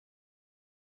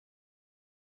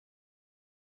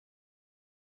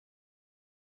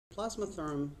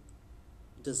Plasma-Therm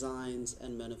designs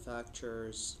and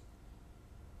manufactures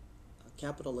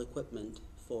capital equipment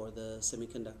for the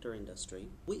semiconductor industry.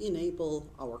 We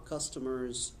enable our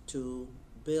customers to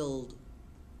build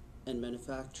and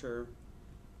manufacture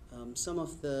some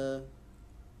of the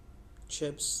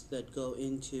chips that go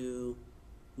into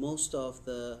most of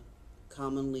the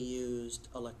commonly used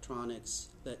electronics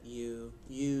that you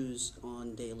use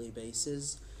on daily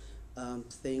basis.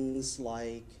 Things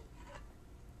like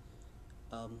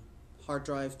hard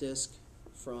drive disk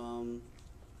from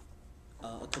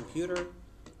a computer,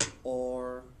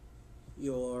 or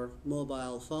your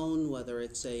mobile phone, whether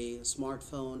it's a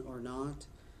smartphone or not,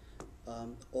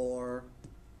 or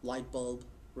light bulb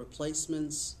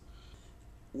replacements.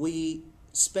 We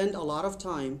spend a lot of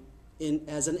time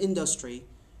as an industry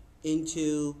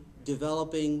into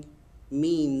developing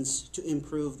means to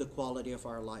improve the quality of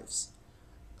our lives.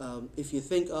 If you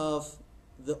think of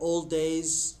the old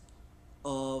days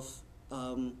of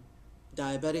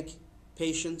diabetic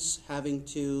patients having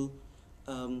to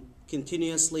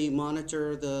continuously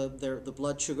monitor the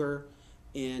blood sugar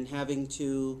and having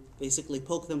to basically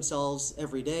poke themselves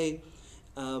every day,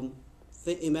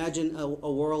 imagine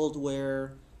a world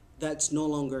where that's no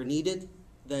longer needed,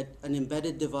 that an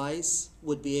embedded device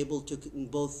would be able to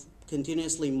both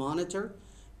continuously monitor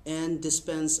and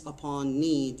dispense upon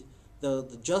need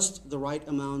just the right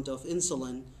amount of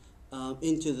insulin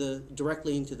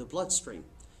directly into the bloodstream.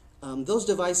 Those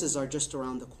devices are just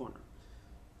around the corner.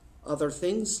 Other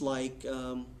things like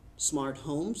smart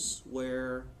homes,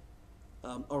 where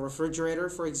a refrigerator,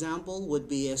 for example, would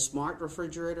be a smart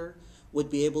refrigerator, would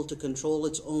be able to control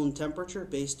its own temperature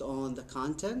based on the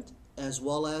content, as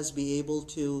well as be able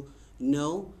to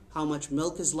know how much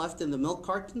milk is left in the milk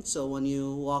carton. So when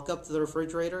you walk up to the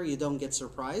refrigerator, you don't get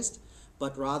surprised,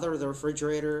 but rather the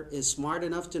refrigerator is smart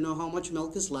enough to know how much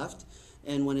milk is left,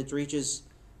 and when it reaches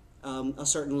a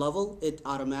certain level, it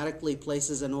automatically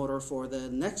places an order for the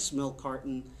next milk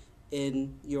carton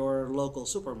in your local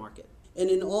supermarket. And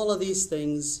in all of these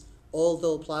things,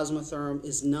 although Plasma-Therm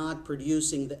is not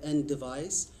producing the end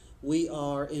device, we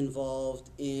are involved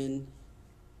in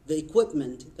the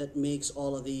equipment that makes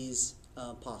all of these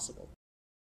possible.